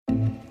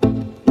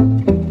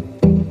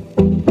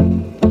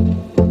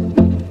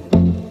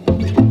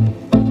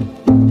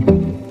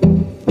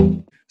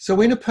So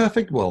in a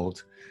perfect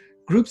world,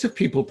 groups of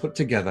people put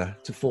together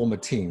to form a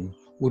team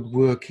would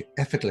work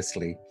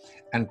effortlessly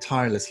and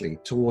tirelessly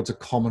towards a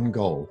common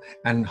goal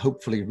and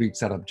hopefully reach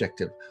that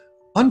objective.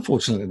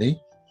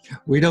 Unfortunately,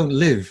 we don't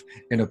live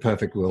in a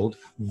perfect world,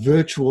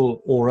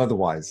 virtual or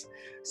otherwise.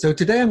 So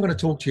today I'm going to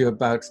talk to you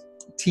about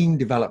team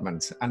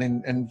development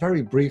and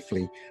very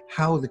briefly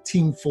how the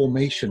team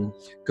formation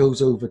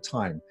goes over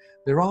time.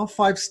 There are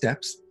 5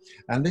 steps,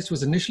 and this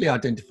was initially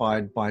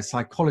identified by a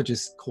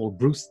psychologist called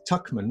Bruce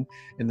Tuckman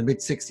in the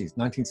mid-60s,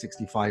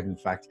 1965 in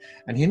fact,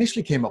 and he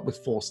initially came up with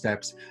 4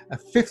 steps. A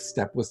 5th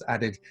step was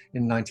added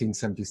in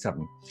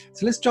 1977.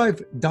 So let's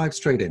dive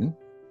straight in,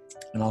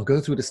 and I'll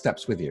go through the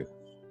steps with you.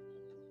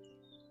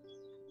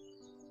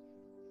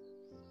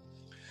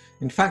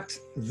 In fact,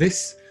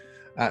 this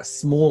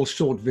small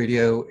short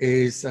video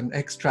is an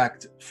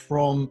extract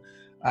from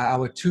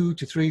our 2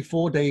 to 3,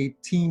 4-day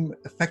team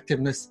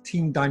effectiveness,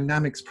 team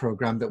dynamics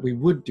program that we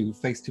would do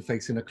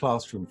face-to-face in a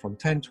classroom from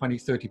 10, 20,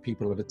 30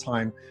 people at a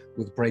time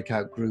with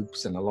breakout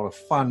groups and a lot of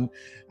fun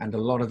and a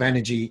lot of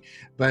energy.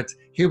 But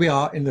here we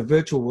are in the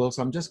virtual world.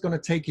 So I'm just going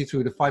to take you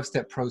through the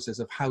 5-step process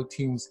of how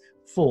teams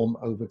form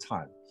over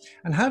time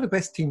and how the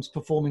best teams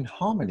perform in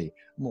harmony,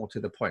 more to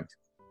the point.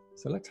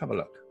 So let's have a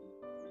look.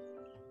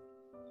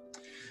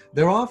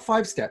 There are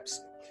 5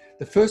 steps.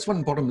 The first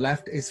one, bottom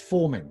left, is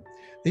forming.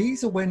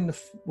 These are when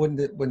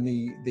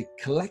the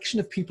collection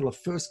of people are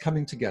first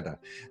coming together.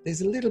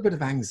 There's a little bit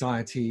of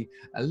anxiety,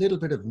 a little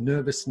bit of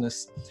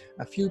nervousness.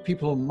 A few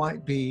people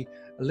might be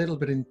a little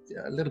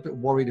bit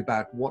worried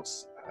about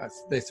what's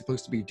they're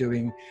supposed to be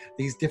doing.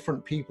 These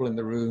different people in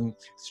the room,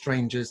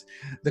 strangers.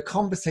 The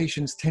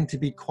conversations tend to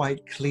be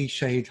quite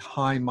cliched.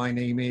 Hi, my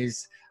name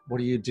is. What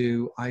do you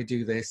do? I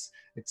do this,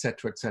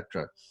 etc.,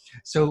 etc.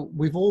 So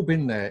we've all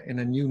been there in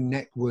a new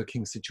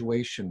networking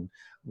situation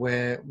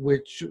where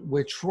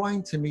we're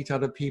trying to meet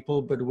other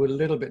people, but we're a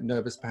little bit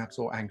nervous, perhaps,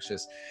 or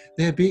anxious.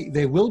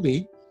 There will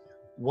be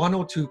 1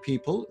 or 2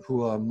 people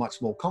who are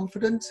much more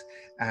confident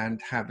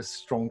and have a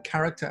strong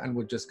character and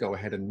would just go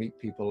ahead and meet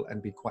people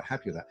and be quite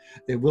happy with that.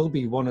 There will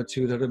be 1 or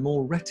 2 that are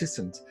more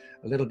reticent,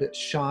 a little bit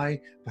shy,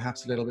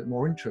 perhaps a little bit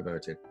more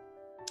introverted.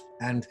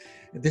 And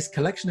this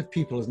collection of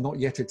people is not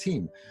yet a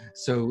team.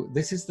 So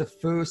this is the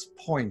first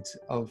point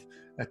of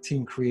a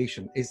team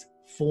creation, is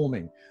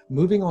forming.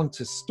 Moving on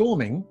to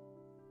storming,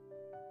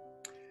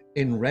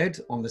 in red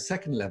on the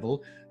 2nd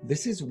level,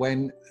 this is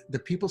when the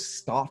people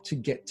start to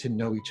get to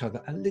know each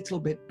other a little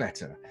bit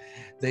better.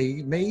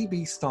 They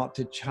maybe start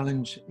to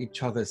challenge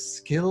each other's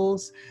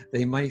skills.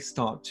 They may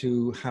start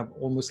to have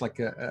almost like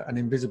an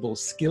invisible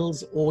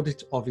skills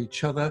audit of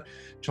each other,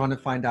 trying to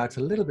find out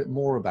a little bit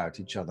more about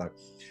each other.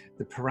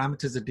 The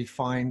parameters are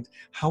defined.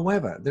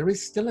 However, there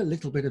is still a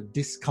little bit of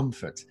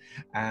discomfort.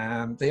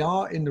 They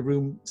are in the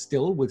room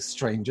still with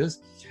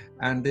strangers,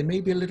 and there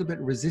may be a little bit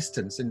of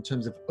resistance in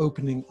terms of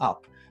opening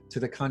up to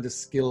the kind of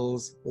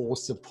skills or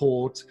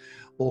support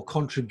or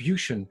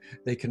contribution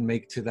they can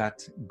make to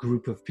that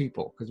group of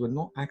people, because we're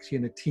not actually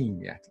in a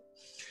team yet.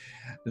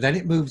 Then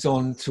it moves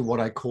on to what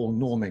I call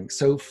norming.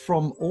 So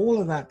from all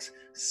of that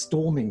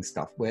storming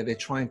stuff where they're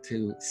trying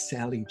to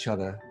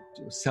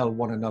sell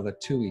one another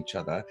to each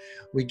other,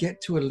 we get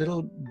to a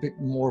little bit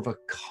more of a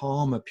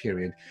calmer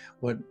period,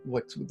 what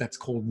that's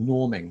called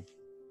norming.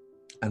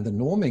 And the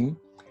norming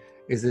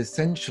is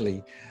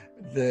essentially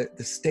the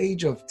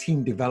stage of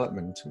team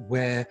development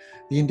where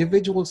the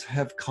individuals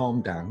have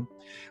calmed down.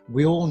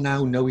 We all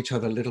now know each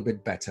other a little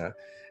bit better.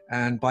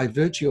 And by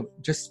virtue of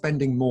just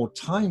spending more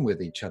time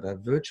with each other,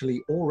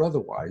 virtually or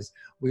otherwise,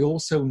 we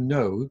also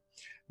know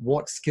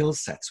what skill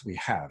sets we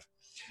have.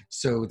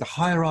 So the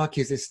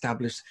hierarchy is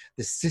established,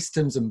 the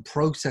systems and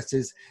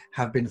processes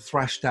have been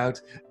thrashed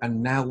out,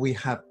 and now we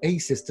have a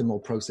system or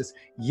process.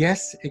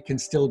 Yes, it can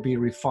still be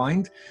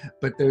refined,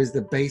 but there is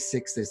the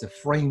basics, there's a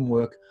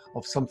framework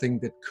of something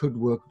that could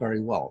work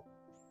very well.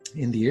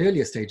 In the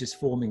earlier stages,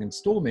 forming and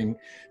storming,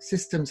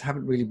 systems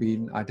haven't really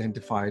been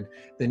identified.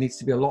 There needs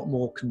to be a lot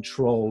more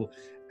control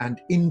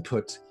and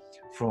input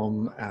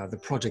from the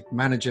project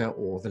manager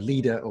or the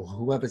leader or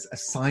whoever's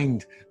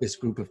assigned this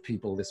group of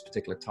people this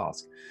particular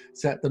task.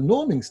 So at the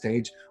norming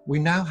stage, we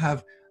now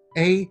have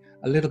A,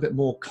 a little bit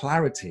more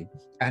clarity,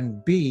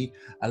 and B,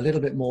 a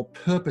little bit more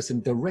purpose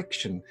and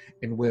direction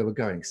in where we're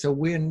going. So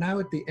we're now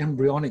at the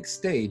embryonic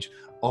stage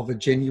of a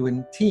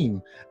genuine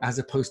team, as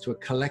opposed to a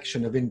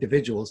collection of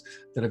individuals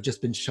that have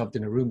just been shoved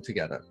in a room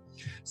together.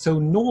 So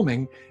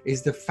norming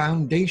is the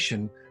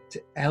foundation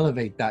to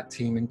elevate that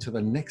team into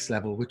the next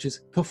level, which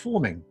is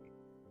performing.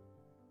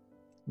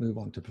 Move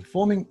on to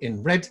performing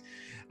in red,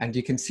 and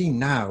you can see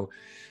now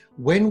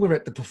when we're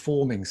at the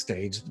performing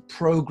stage, the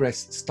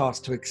progress starts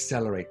to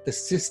accelerate. The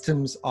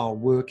systems are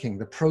working,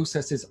 the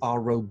processes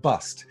are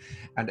robust,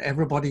 and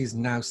everybody's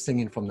now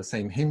singing from the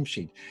same hymn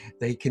sheet.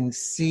 They can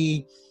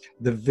see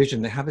the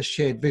vision, they have a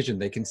shared vision,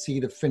 they can see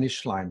the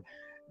finish line.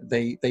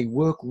 They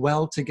work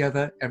well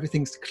together,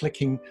 everything's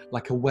clicking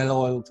like a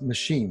well-oiled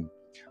machine.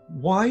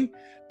 Why?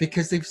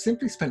 Because they've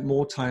simply spent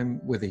more time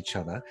with each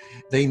other.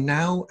 They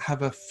now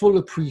have a full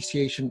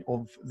appreciation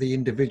of the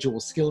individual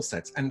skill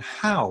sets and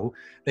how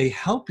they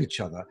help each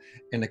other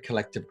in a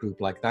collective group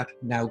like that,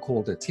 now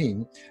called a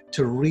team,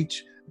 to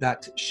reach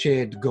that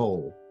shared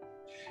goal.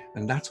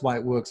 And that's why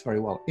it works very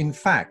well. In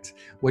fact,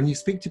 when you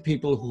speak to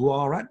people who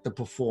are at the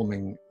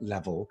performing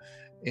level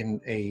in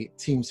a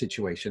team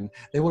situation,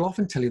 they will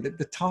often tell you that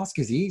the task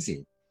is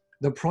easy,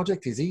 the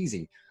project is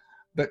easy.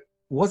 But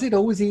was it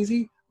always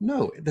easy?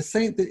 No,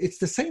 it's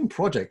the same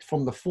project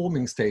from the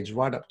forming stage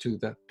right up to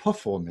the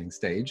performing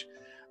stage.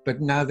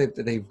 But now that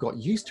they've got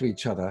used to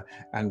each other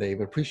and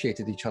they've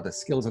appreciated each other's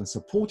skills and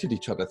supported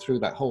each other through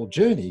that whole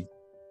journey,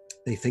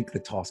 they think the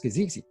task is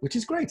easy, which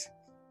is great.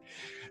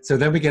 So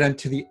then we get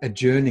into the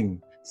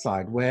adjourning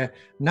side, where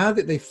now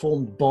that they've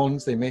formed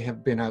bonds, they may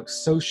have been out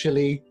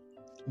socially,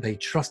 they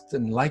trust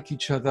and like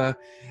each other,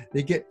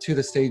 they get to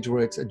the stage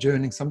where it's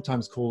adjourning,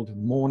 sometimes called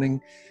mourning,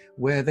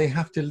 where they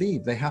have to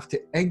leave, they have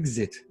to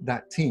exit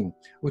that team,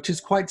 which is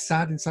quite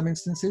sad in some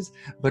instances,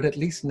 but at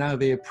least now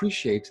they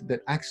appreciate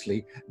that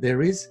actually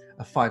there is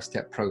a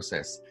 5-step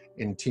process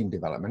in team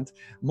development.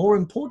 More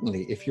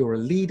importantly, if you're a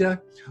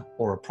leader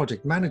or a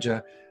project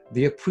manager,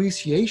 the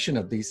appreciation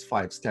of these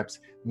 5 steps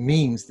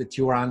means that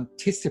you are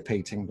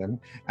anticipating them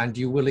and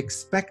you will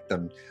expect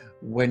them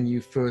when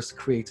you first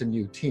create a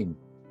new team.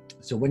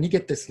 So when you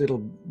get this little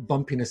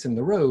bumpiness in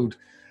the road,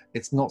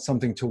 it's not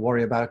something to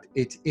worry about.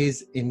 It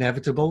is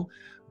inevitable,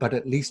 but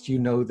at least you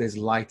know there's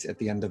light at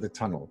the end of the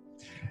tunnel.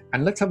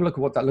 And let's have a look at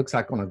what that looks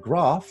like on a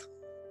graph.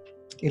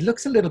 It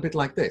looks a little bit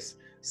like this.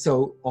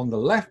 So on the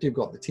left, you've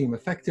got the team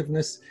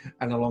effectiveness,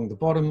 and along the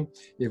bottom,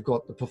 you've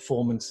got the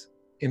performance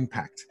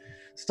impact.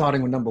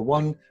 Starting with number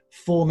 1,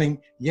 forming.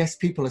 Yes,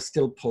 people are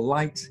still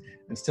polite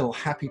and still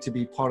happy to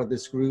be part of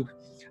this group.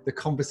 The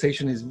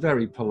conversation is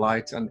very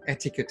polite and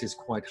etiquette is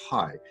quite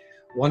high.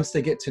 Once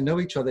they get to know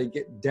each other, they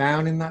get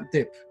down in that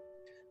dip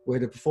where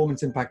the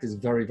performance impact is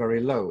very, very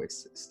low.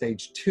 It's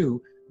stage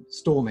 2,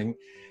 storming,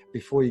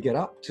 before you get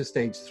up to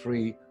stage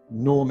 3,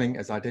 norming,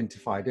 as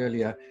identified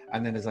earlier.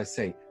 And then, as I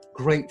say,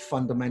 great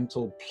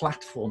fundamental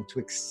platform to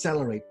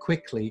accelerate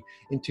quickly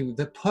into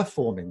the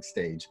performing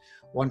stage.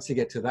 Once you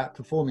get to that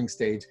performing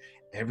stage,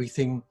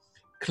 everything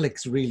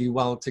clicks really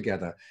well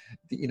together.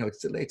 You know,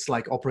 it's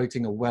like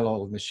operating a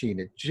well-oiled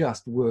machine. It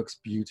just works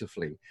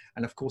beautifully.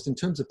 And of course, in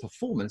terms of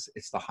performance,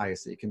 it's the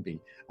highest it can be.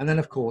 And then,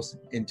 of course,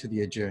 into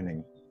the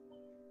adjourning.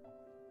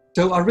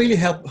 So I really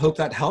hope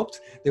that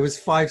helped. There was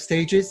 5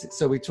 stages.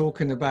 So we're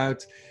talking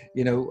about,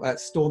 you know,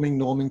 storming,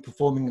 norming,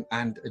 performing,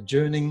 and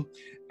adjourning,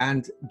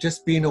 and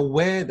just being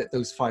aware that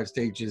those 5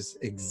 stages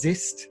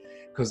exist,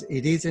 because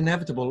it is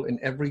inevitable in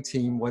every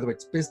team, whether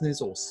it's business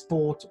or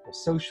sport or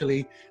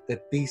socially,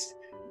 that these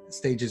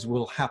stages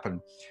will happen.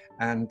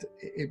 And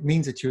it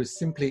means that you're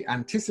simply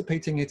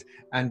anticipating it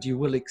and you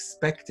will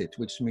expect it,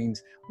 which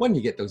means when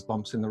you get those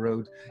bumps in the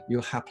road,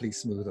 you'll happily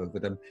smooth over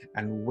them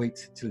and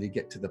wait till you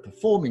get to the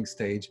performing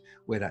stage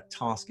where that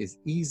task is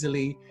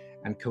easily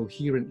and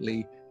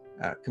coherently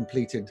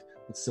completed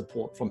with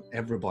support from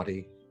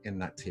everybody in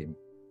that team.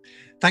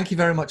 Thank you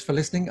very much for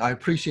listening. I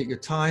appreciate your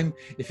time.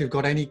 If you've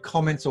got any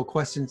comments or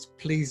questions,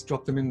 please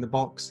drop them in the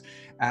box.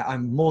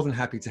 I'm more than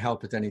happy to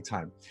help at any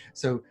time.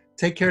 So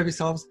take care of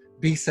yourselves,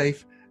 be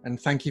safe, and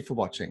thank you for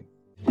watching.